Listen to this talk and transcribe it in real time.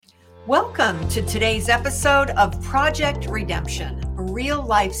Welcome to today's episode of Project Redemption, real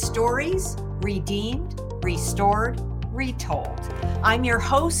life stories, redeemed, restored, retold. I'm your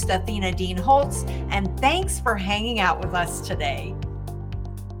host, Athena Dean Holtz, and thanks for hanging out with us today.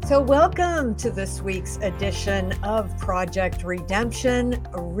 So welcome to this week's edition of Project Redemption,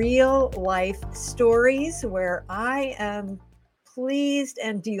 real life stories, where I am pleased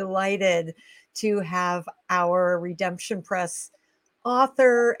and delighted to have our Redemption Press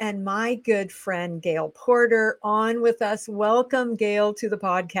author and my good friend, Gail Porter, on with us. Welcome, Gail, to the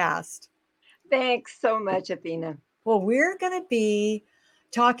podcast. Thanks so much, Athena. Well, we're going to be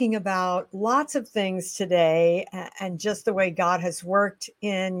talking about lots of things today and just the way God has worked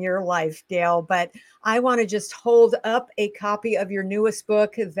in your life, Gail. But I want to just hold up a copy of your newest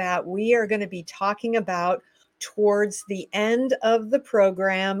book that we are going to be talking about towards the end of the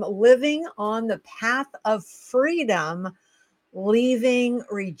program, Living on the Path of Freedom, Leaving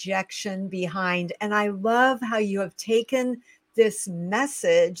Rejection Behind. And I love how you have taken this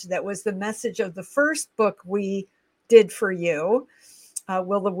message that was the message of the first book we did for you.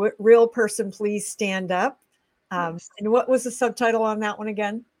 Will the real person please stand up? Yes. And what was the subtitle on that one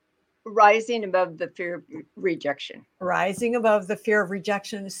again? Rising above the fear of rejection. Rising above the fear of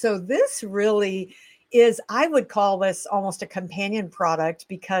rejection. So this really is, I would call this almost a companion product,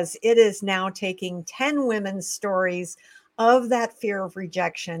 because it is now taking 10 women's stories of that fear of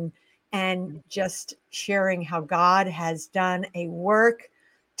rejection and just sharing how God has done a work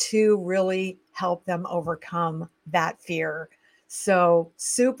to really help them overcome that fear. So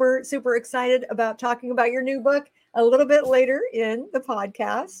super, super excited about talking about your new book a little bit later in the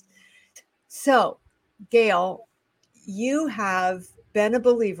podcast. So, Gail, you have been a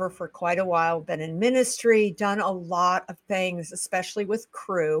believer for quite a while, been in ministry, done a lot of things, especially with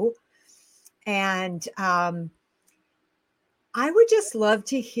Cru. And I would just love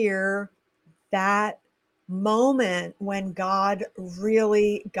to hear that moment when God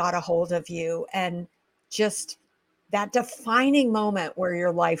really got a hold of you, and just that defining moment where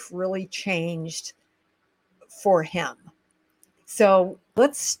your life really changed for Him. So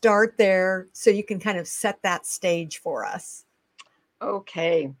let's start there so you can kind of set that stage for us.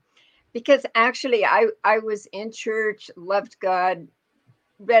 Okay. Because actually, I was in church, loved God,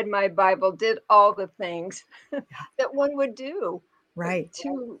 read my Bible, did all the things that one would do Right.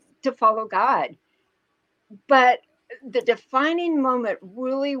 to follow God. But the defining moment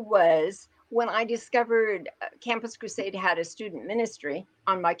really was when I discovered Campus Crusade had a student ministry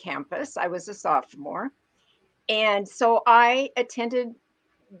on my campus. I was a sophomore. And so I attended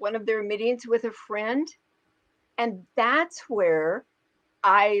one of their meetings with a friend. And that's where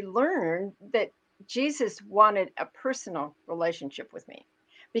I learned that Jesus wanted a personal relationship with me.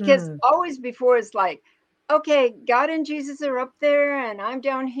 Because always before it's like, okay, God and Jesus are up there and I'm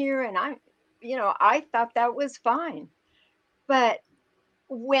down here, and I thought that was fine. But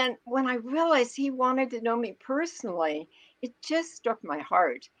when I realized he wanted to know me personally, it just struck my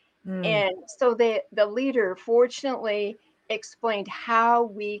heart. And so the leader fortunately explained how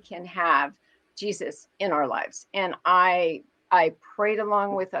we can have Jesus in our lives. And I prayed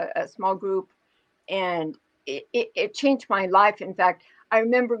along with a small group, and it changed my life. In fact, I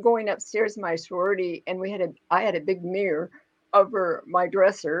remember going upstairs in my sorority, and I had a big mirror over my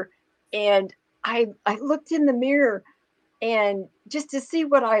dresser, and I looked in the mirror and just to see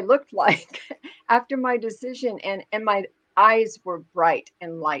what I looked like after my decision, and my eyes were bright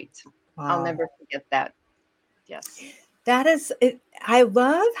and light. I'll Wow. never forget that. Yes. That is it. I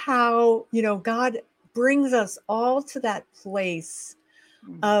love how, God brings us all to that place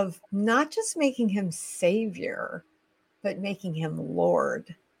of not just making Him Savior, but making Him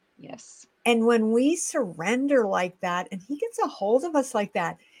Lord. Yes. And when we surrender like that, and He gets a hold of us like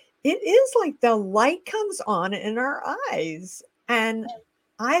that, it is like the light comes on in our eyes. And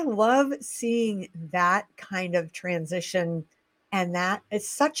I love seeing that kind of transition. And that is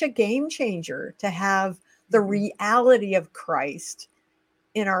such a game changer to have the reality of Christ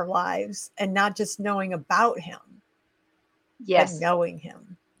in our lives, and not just knowing about Him, but Yes. knowing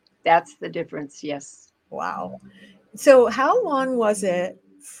Him. That's the difference. Yes. Wow. So how long was it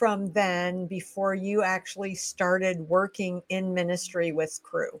from then before you actually started working in ministry with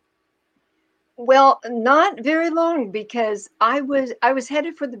Cru? Well, not very long, because I was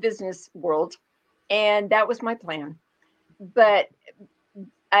headed for the business world, and that was my plan. But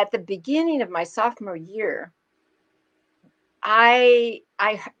at the beginning of my sophomore year, I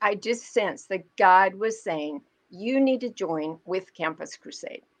just sensed that God was saying, you need to join with Campus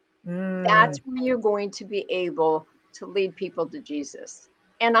Crusade. That's where you're going to be able to lead people to Jesus.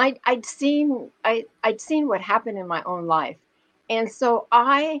 And I'd seen what happened in my own life. And so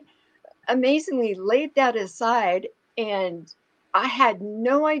I amazingly laid that aside, and I had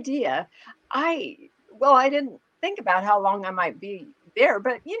no idea. I didn't think about how long I might be there,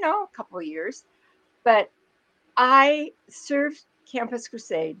 but a couple of years. But I served Campus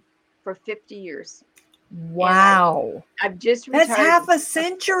Crusade for 50 years, and Wow. I've just That's retired. half a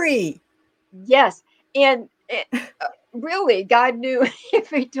century. Yes, and really, God knew if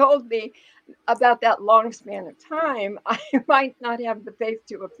He told me about that long span of time, I might not have the faith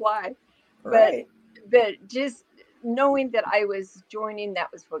to apply. But Right. just knowing that I was joining,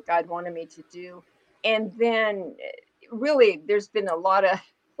 that was what God wanted me to do. And then really, there's been a lot of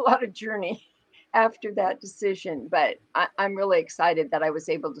a lot of journey after that decision. But I'm really excited that I was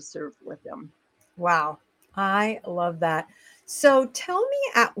able to serve with them. Wow. I love that. So tell me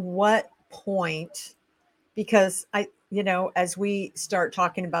at what point, because as we start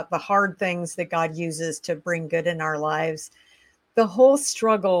talking about the hard things that God uses to bring good in our lives, the whole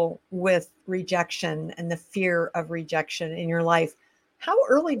struggle with rejection and the fear of rejection in your life, how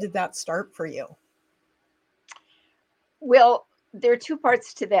early did that start for you? Well, there are two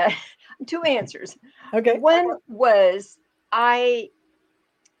parts to that, two answers. Okay. One was I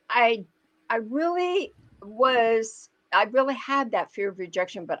I I really I really had that fear of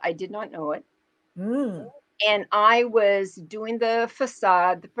rejection, but I did not know it. Mm, And I was doing the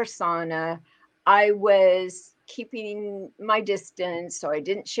facade, the persona. I was keeping my distance, so I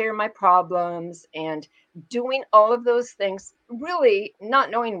didn't share my problems and doing all of those things, really not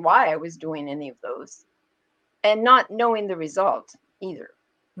knowing why I was doing any of those and not knowing the result either.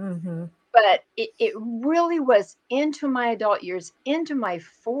 hmm. But it really was into my adult years, into my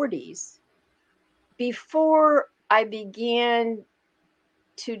 40s, before I began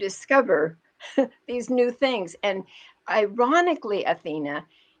to discover these new things. And ironically, Athena,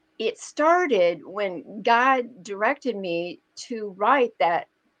 it started when God directed me to write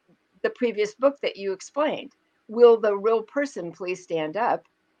the previous book that you explained. Will the real person please stand up?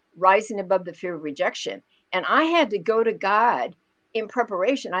 Rising above the fear of rejection. And I had to go to God in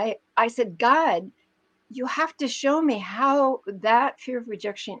preparation. I said, God, you have to show me how that fear of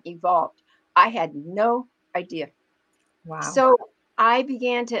rejection evolved. I had no idea. Wow. So I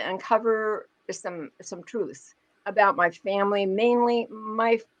began to uncover some truths about my family. Mainly,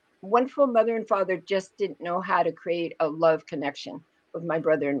 my wonderful mother and father just didn't know how to create a love connection with my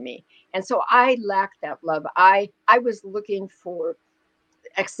brother and me, and so I lacked that love. I was looking for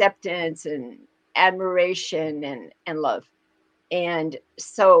acceptance and admiration and love. And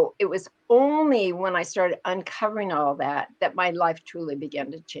so it was only when I started uncovering all that that my life truly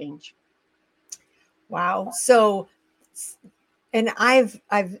began to change. Wow. So, and I've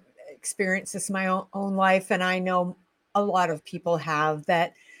experienced this in my own life, and I know a lot of people have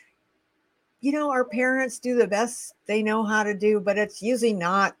that. Our parents do the best they know how to do, but it's usually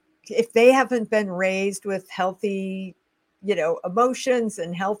not, if they haven't been raised with healthy, emotions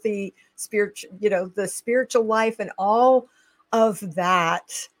and healthy spiritual, the spiritual life and all of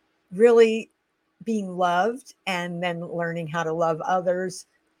that, really being loved and then learning how to love others.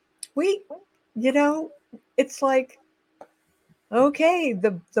 We, you know, it's like, okay,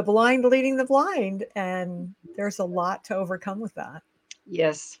 the blind leading the blind, and there's a lot to overcome with that.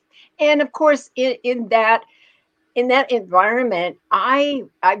 Yes. And of course, in that environment, I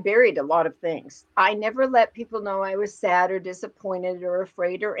buried a lot of things. I never let people know I was sad or disappointed or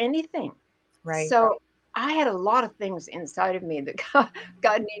afraid or anything. Right. So I had a lot of things inside of me that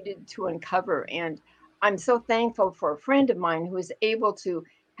God needed to uncover. And I'm so thankful for a friend of mine who was able to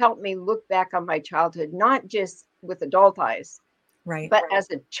help me look back on my childhood, not just with adult eyes, Right. but as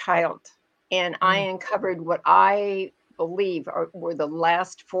a child. And I Mm, uncovered what I believe were the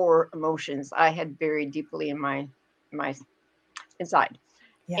last four emotions I had buried deeply in my inside.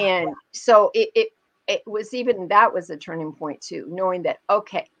 yeah. And so it was, even that was a turning point too, knowing that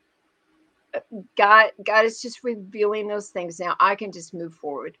okay, God is just revealing those things now. I can just move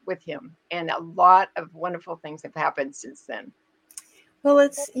forward with Him, and a lot of wonderful things have happened since then. Well,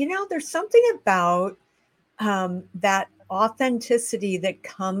 there's something about that authenticity that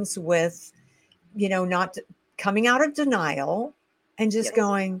comes with, not coming out of denial and just Yes,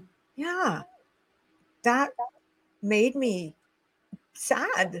 going, yeah, that made me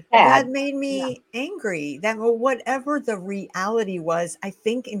sad. That sad. made Yeah, me angry. That, well, whatever the reality was, I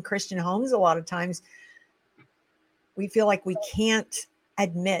think in Christian homes, a lot of times we feel like we can't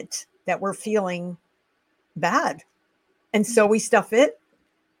admit that we're feeling bad. And so we stuff it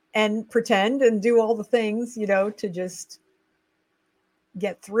and pretend and do all the things, to just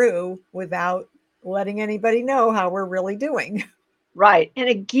get through without letting anybody know how we're really doing. right. And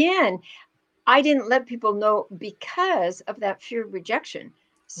again, I didn't let people know because of that fear of rejection.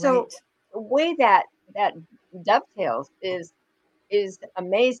 So Right. way that dovetails is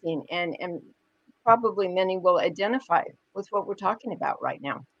amazing, and probably many will identify with what we're talking about right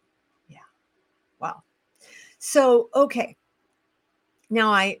now. Yeah. Wow. So, okay.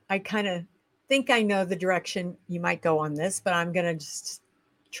 Now I kind of think I know the direction you might go on this, but I'm going to just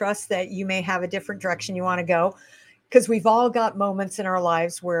trust that you may have a different direction you want to go, because we've all got moments in our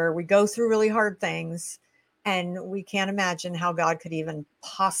lives where we go through really hard things and we can't imagine how God could even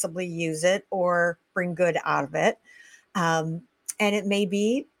possibly use it or bring good out of it. Um, and it may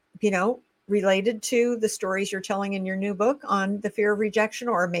be, you know, related to the stories you're telling in your new book on the fear of rejection,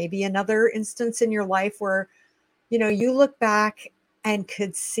 or maybe another instance in your life where, you know, you look back and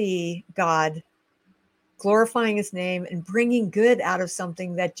could see God glorifying his name and bringing good out of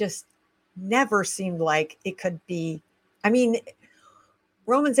something that just never seemed like it could be. I mean,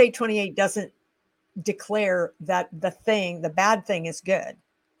 Romans 8:28 doesn't declare that the bad thing is good.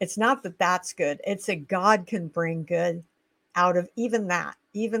 It's not that that's good. It's that God can bring good out of even that,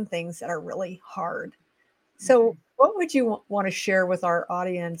 even things that are really hard. So, Mhm. what would you want to share with our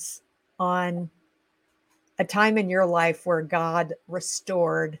audience on a time in your life where God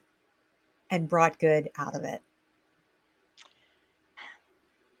restored and brought good out of it?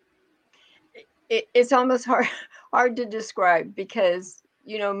 It's almost hard hard to describe because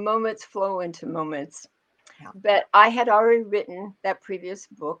moments flow into moments. Yeah. But I had already written that previous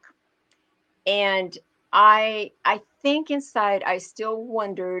book, and I think inside I still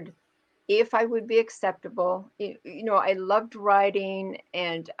wondered if I would be acceptable. I loved writing,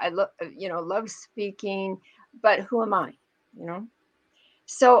 and I loved speaking, but who am I? You know.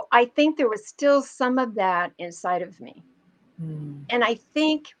 So I think there was still some of that inside of me. Mm. And I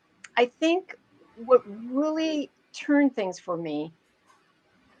think what really turned things for me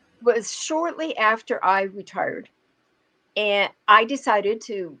was shortly after I retired. And I decided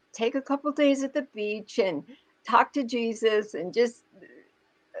to take a couple days at the beach and talk to Jesus and just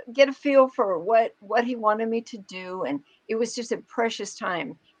get a feel for what he wanted me to do, and it was just a precious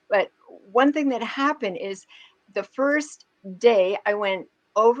time. But one thing that happened is the first day I went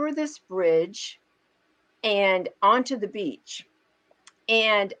over this bridge and onto the beach,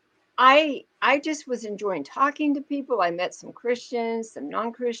 and I just was enjoying talking to people. I met some Christians, some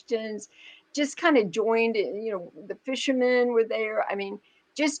non-Christians, just kind of joined the fishermen were there. I mean,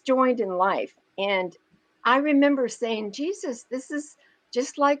 just joined in life. And I remember saying, Jesus, this is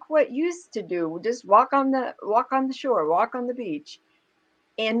just like what you used to do. Just walk on the shore, walk on the beach,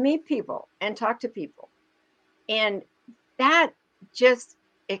 and meet people and talk to people. And that just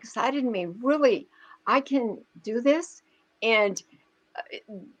excited me. Really, I can do this. And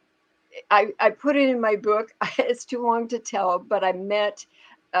I put it in my book. It's too long to tell, but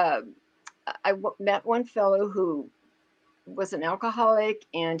uh, met one fellow who was an alcoholic,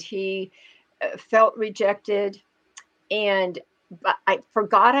 and he felt rejected. And but I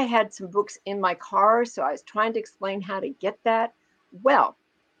forgot I had some books in my car, so I was trying to explain how to get that. Well,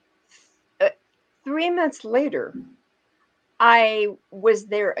 uh, 3 months later, I was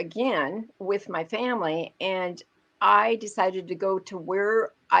there again with my family, and I decided to go to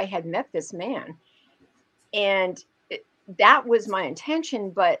where I had met this man. And that was my intention.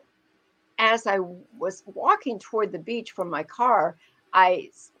 But as I was walking toward the beach from my car, I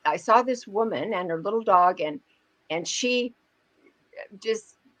saw this woman and her little dog, and she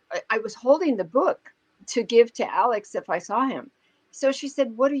just I was holding the book to give to Alex if I saw him. So she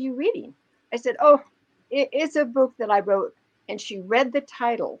said, "What are you reading?" I said, "Oh, it's a book that I wrote." And she read the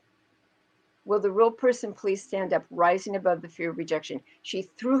title, "Will the real person please stand up, rising above the fear of rejection?" She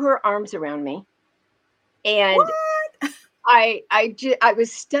threw her arms around me, and What? I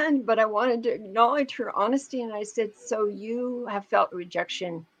was stunned, but I wanted to acknowledge her honesty, and I said, "So you have felt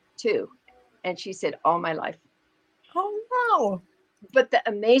rejection too?" And she said, "All my life." Oh no. But the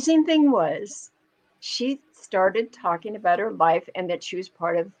amazing thing was, she started talking about her life and that she was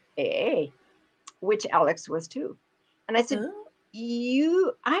part of AA, which Alex was too. And I said, Huh?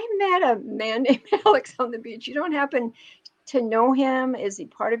 I met a man named Alex on the beach. You don't happen to know him? Is he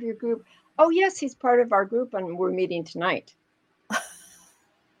part of your group?" "Oh, yes, he's part of our group, and we're meeting tonight."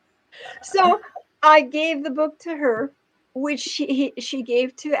 So I gave the book to her, which she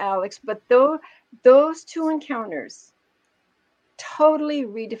gave to Alex. But though those two encounters totally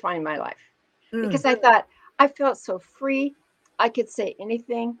redefined my life, Mm. because I thought I felt so free. I could say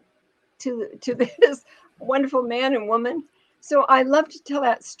anything to this wonderful man and woman. So I love to tell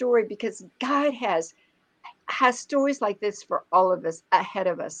that story because God has stories like this for all of us ahead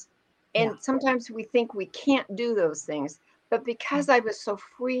of us. Yeah. And sometimes we think we can't do those things, but Yeah. because I was so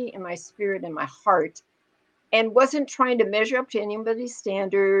free in my spirit and my heart, and wasn't trying to measure up to anybody's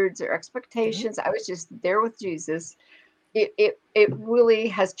standards or Mhm. expectations. I was just there with Jesus. It really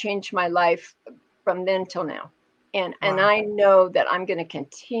has changed my life from then till now. And Wow. I know that I'm going to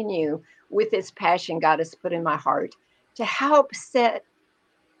continue with this passion God has put in my heart to help set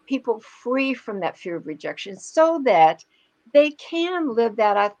people free from that fear of rejection so that they can live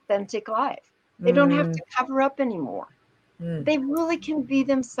that authentic life. They don't have Mm, to cover up anymore. mm, They really can be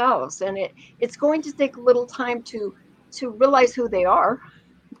themselves, and it's going to take a little time to realize who they are,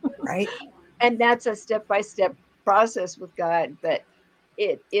 right. and that's a step by step process with God. But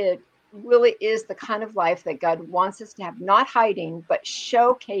it really is the kind of life that God wants us to have, not hiding, but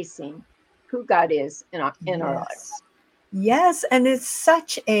showcasing who God is in our lives. Yes. Yes. And it's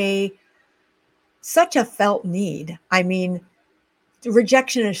such a felt need. I mean,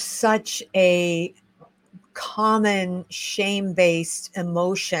 rejection is such a common shame-based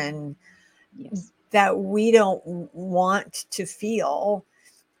emotion Yes. that we don't want to feel.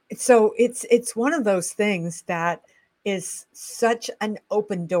 So it's one of those things that is such an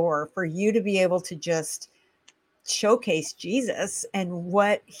open door for you to be able to just showcase Jesus and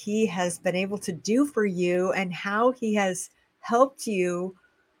what he has been able to do for you and how he has helped you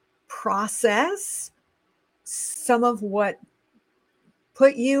process some of what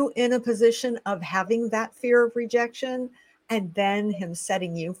put you in a position of having that fear of rejection, and then him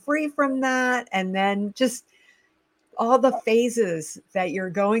setting you free from that, and then just all the phases that you're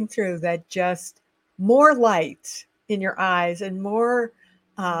going through, that just more light in your eyes and more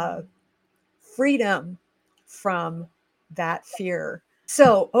uh, freedom from that fear.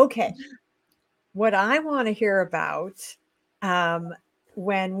 So, okay, what I want to hear about, um,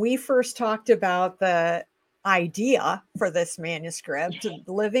 when we first talked about the idea for this manuscript,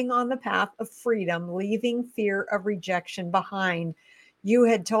 Living on the Path of Freedom, Leaving Fear of Rejection Behind, you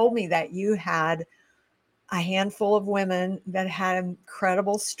had told me that you had a handful of women that had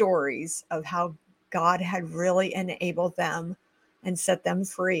incredible stories of how God had really enabled them and set them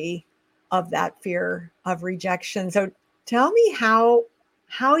free of that fear of rejection. So tell me how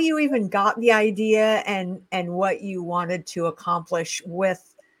you even got the idea and what you wanted to accomplish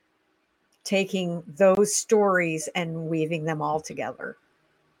with taking those stories and weaving them all together.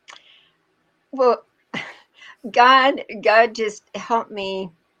 Well, God just helped me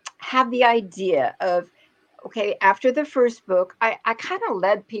have the idea of, okay, after the first book, I kind of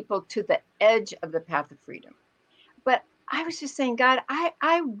led people to the edge of the path of freedom. But I was just saying, God,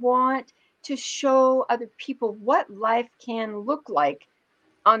 I want to show other people what life can look like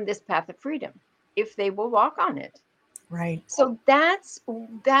on this path of freedom if they will walk on it. Right. So that's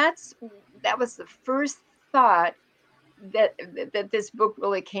that was the first thought that this book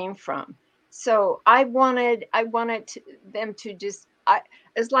really came from. So I wanted them to just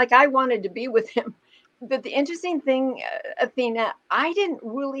it's like I wanted to be with him. But the interesting thing, Athena, I didn't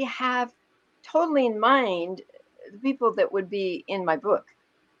really have totally in mind the people that would be in my book.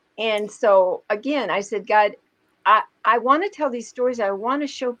 And so again, I said, God, I want to tell these stories. I want to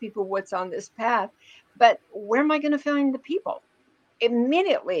show people what's on this path, but where am I going to find the people?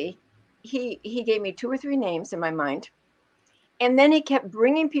 Immediately, he gave me two or three names in my mind, and then he kept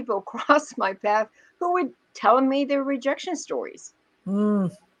bringing people across my path who would tell me their rejection stories.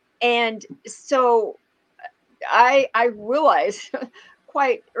 Mm, And so I realized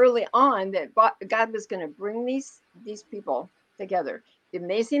quite early on that God was going to bring these people together. The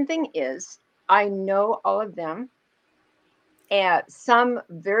amazing thing is, I know all of them, and some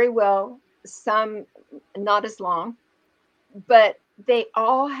very well, some not as long, but they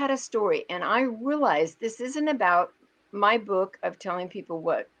all had a story. And I realized this isn't about my book of telling people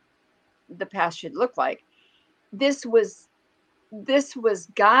what the past should look like. This was this was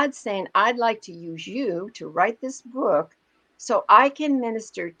God saying, I'd like to use you to write this book so I can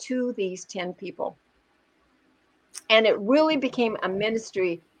minister to these 10 people. And it really became a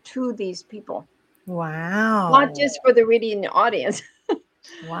ministry to these people, not wow. just for the reading audience.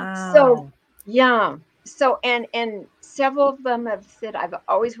 So Wow. yeah. So and several of them have said, I've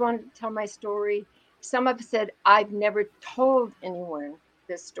always wanted to tell my story. Some have said, I've never told anyone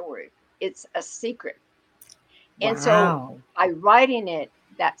this story. It's a secret. And so Wow. by writing it,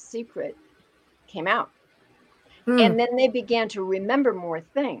 that secret came out. Hmm. And then they began to remember more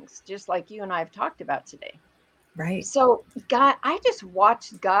things, just like you and I have talked about today. Right. So God, I just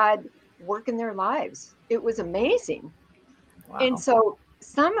watched God work in their lives. It was amazing. And Wow. so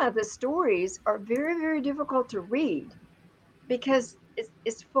some of the stories are very, very difficult to read because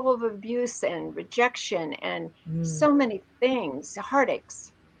it's full of abuse and rejection and Mm, so many things,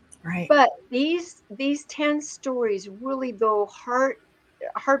 heartaches. right. But these 10 stories really, though,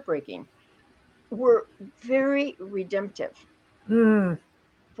 heartbreaking, were very redemptive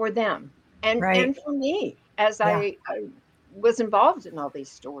for them Right. and for me as Yeah. I was involved in all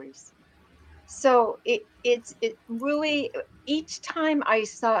these stories. So it really, each time I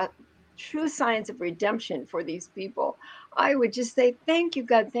saw true signs of redemption for these people, I would just say, "Thank you,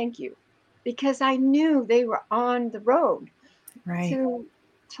 God, thank you," because I knew they were on the road Right. to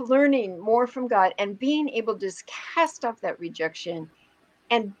learning more from God and being able to just cast off that rejection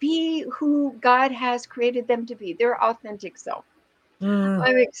and be who God has created them to be, their authentic self. Mm.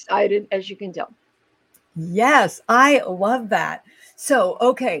 I'm excited, as you can tell. Yes, I love that. So,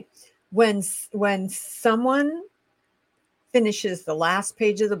 okay, when someone finishes the last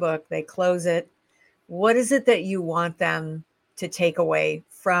page of the book, they close it. What is it that you want them to take away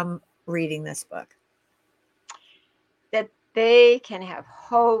from reading this book? That they can have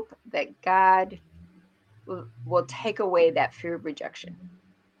hope that God will take away that fear of rejection.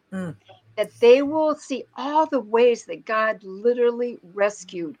 Mm, That they will see all the ways that God literally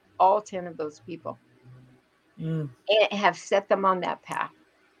rescued all 10 of those people mm, and have set them on that path.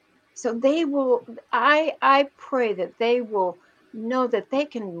 So they will, I pray that they will know that they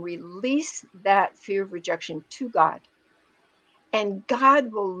can release that fear of rejection to God, and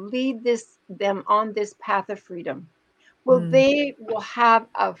God will lead them on this path of freedom. Well, mm. they will have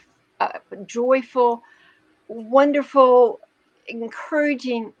a joyful, wonderful,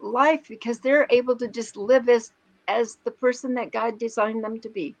 encouraging life because they're able to just live as the person that God designed them to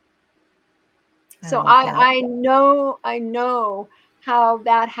be. I So love that. I know how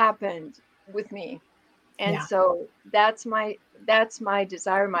that happened with me. And Yeah. so that's my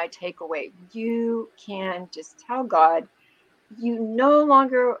desire, my takeaway. You can just tell God you no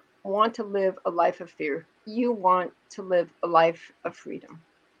longer want to live a life of fear. You want to live a life of freedom.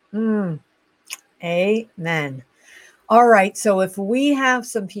 Mm, amen. All right. So, if we have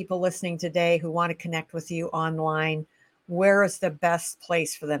some people listening today who want to connect with you online, where is the best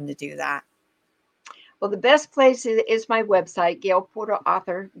place for them to do that? Well, the best place is my website,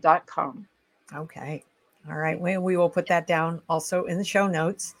 gailporterauthor.com. Okay. All right. We will put that down also in the show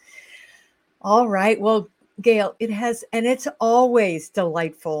notes. All right. Well, Gail, it's always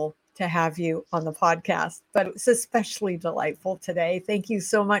delightful to have you on the podcast, but it's especially delightful today. Thank you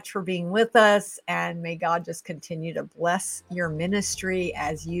so much for being with us. And may God just continue to bless your ministry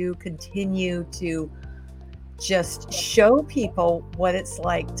as you continue to just show people what it's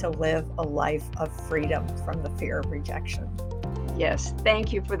like to live a life of freedom from the fear of rejection. Yes,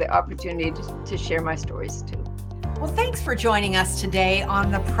 thank you for the opportunity to share my stories too. Well, thanks for joining us today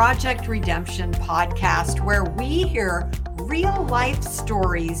on the Project Redemption podcast, where we hear real life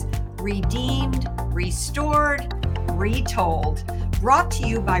stories redeemed, restored, retold, brought to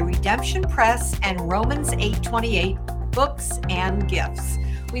you by Redemption Press and Romans 8:28 Books and Gifts.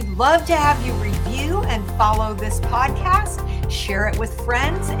 We'd love to have you review and follow this podcast, share it with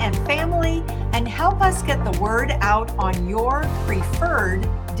friends and family, and help us get the word out on your preferred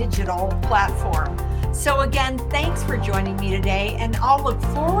digital platform. So again, thanks for joining me today, and I'll look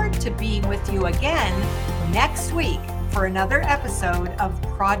forward to being with you again next week for another episode of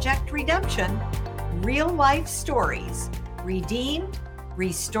Project Redemption, Real Life Stories, Redeemed,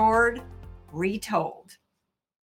 Restored, Retold.